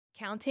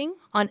Counting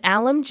on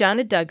alum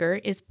Jana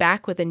Duggar is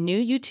back with a new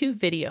YouTube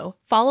video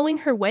following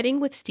her wedding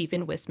with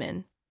Stephen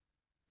Wisman.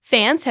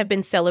 Fans have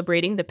been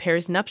celebrating the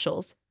pair's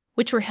nuptials,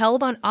 which were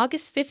held on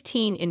August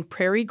 15 in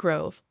Prairie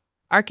Grove,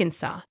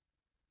 Arkansas.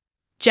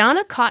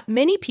 Jana caught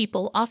many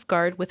people off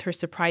guard with her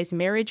surprise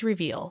marriage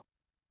reveal,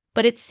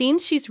 but it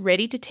seems she's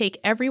ready to take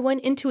everyone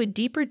into a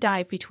deeper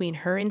dive between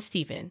her and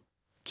Stephen.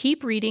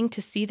 Keep reading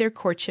to see their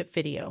courtship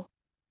video.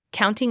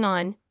 Counting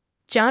on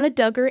Jana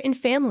Duggar and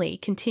family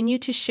continue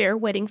to share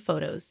wedding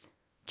photos.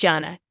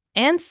 Jana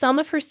and some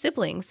of her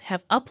siblings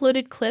have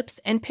uploaded clips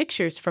and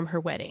pictures from her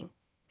wedding.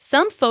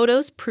 Some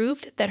photos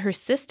proved that her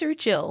sister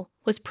Jill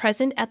was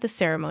present at the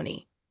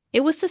ceremony.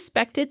 It was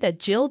suspected that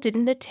Jill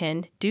didn't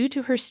attend due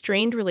to her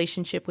strained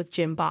relationship with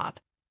Jim Bob.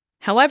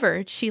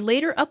 However, she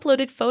later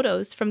uploaded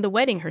photos from the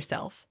wedding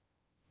herself.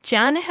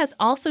 Jana has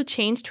also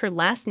changed her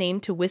last name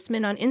to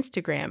Wisman on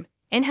Instagram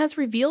and has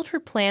revealed her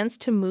plans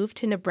to move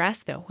to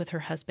Nebraska with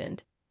her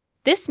husband.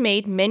 This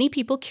made many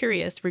people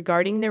curious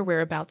regarding their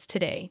whereabouts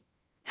today.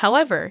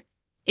 However,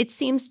 it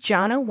seems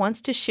Jana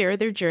wants to share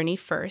their journey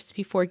first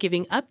before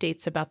giving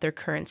updates about their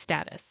current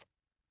status.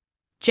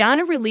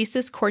 Jana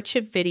releases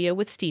courtship video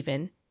with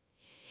Stephen.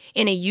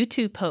 In a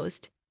YouTube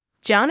post,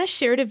 Jana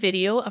shared a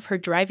video of her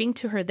driving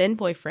to her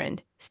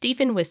then-boyfriend,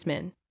 Stephen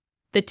Wisman.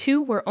 The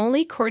two were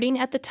only courting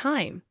at the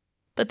time,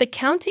 but the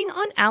Counting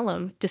on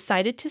alum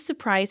decided to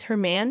surprise her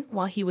man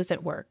while he was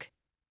at work.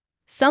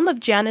 Some of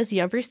Jana's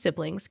younger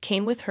siblings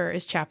came with her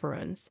as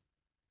chaperones.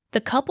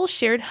 The couple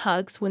shared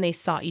hugs when they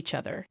saw each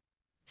other.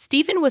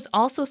 Stephen was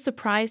also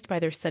surprised by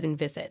their sudden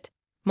visit.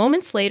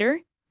 Moments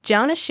later,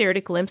 Jana shared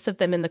a glimpse of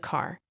them in the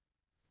car.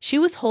 She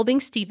was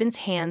holding Stephen's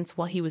hands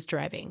while he was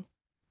driving.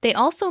 They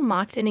also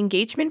mocked an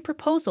engagement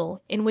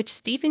proposal in which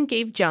Stephen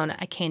gave Jana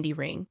a candy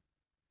ring.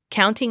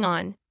 Counting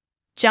on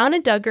Jana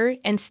Duggar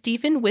and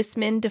Stephen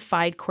Wisman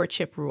defied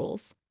courtship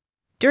rules.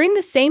 During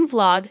the same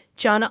vlog,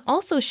 Jana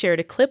also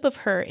shared a clip of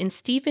her and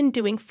Stephen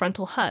doing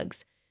frontal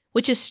hugs,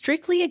 which is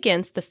strictly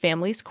against the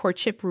family's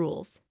courtship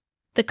rules.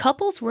 The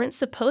couples weren't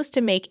supposed to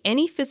make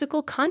any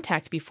physical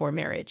contact before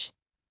marriage.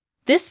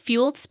 This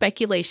fueled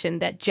speculation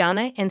that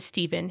Jana and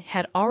Stephen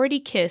had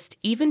already kissed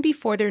even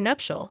before their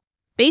nuptial,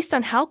 based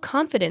on how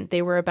confident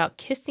they were about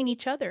kissing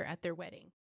each other at their wedding.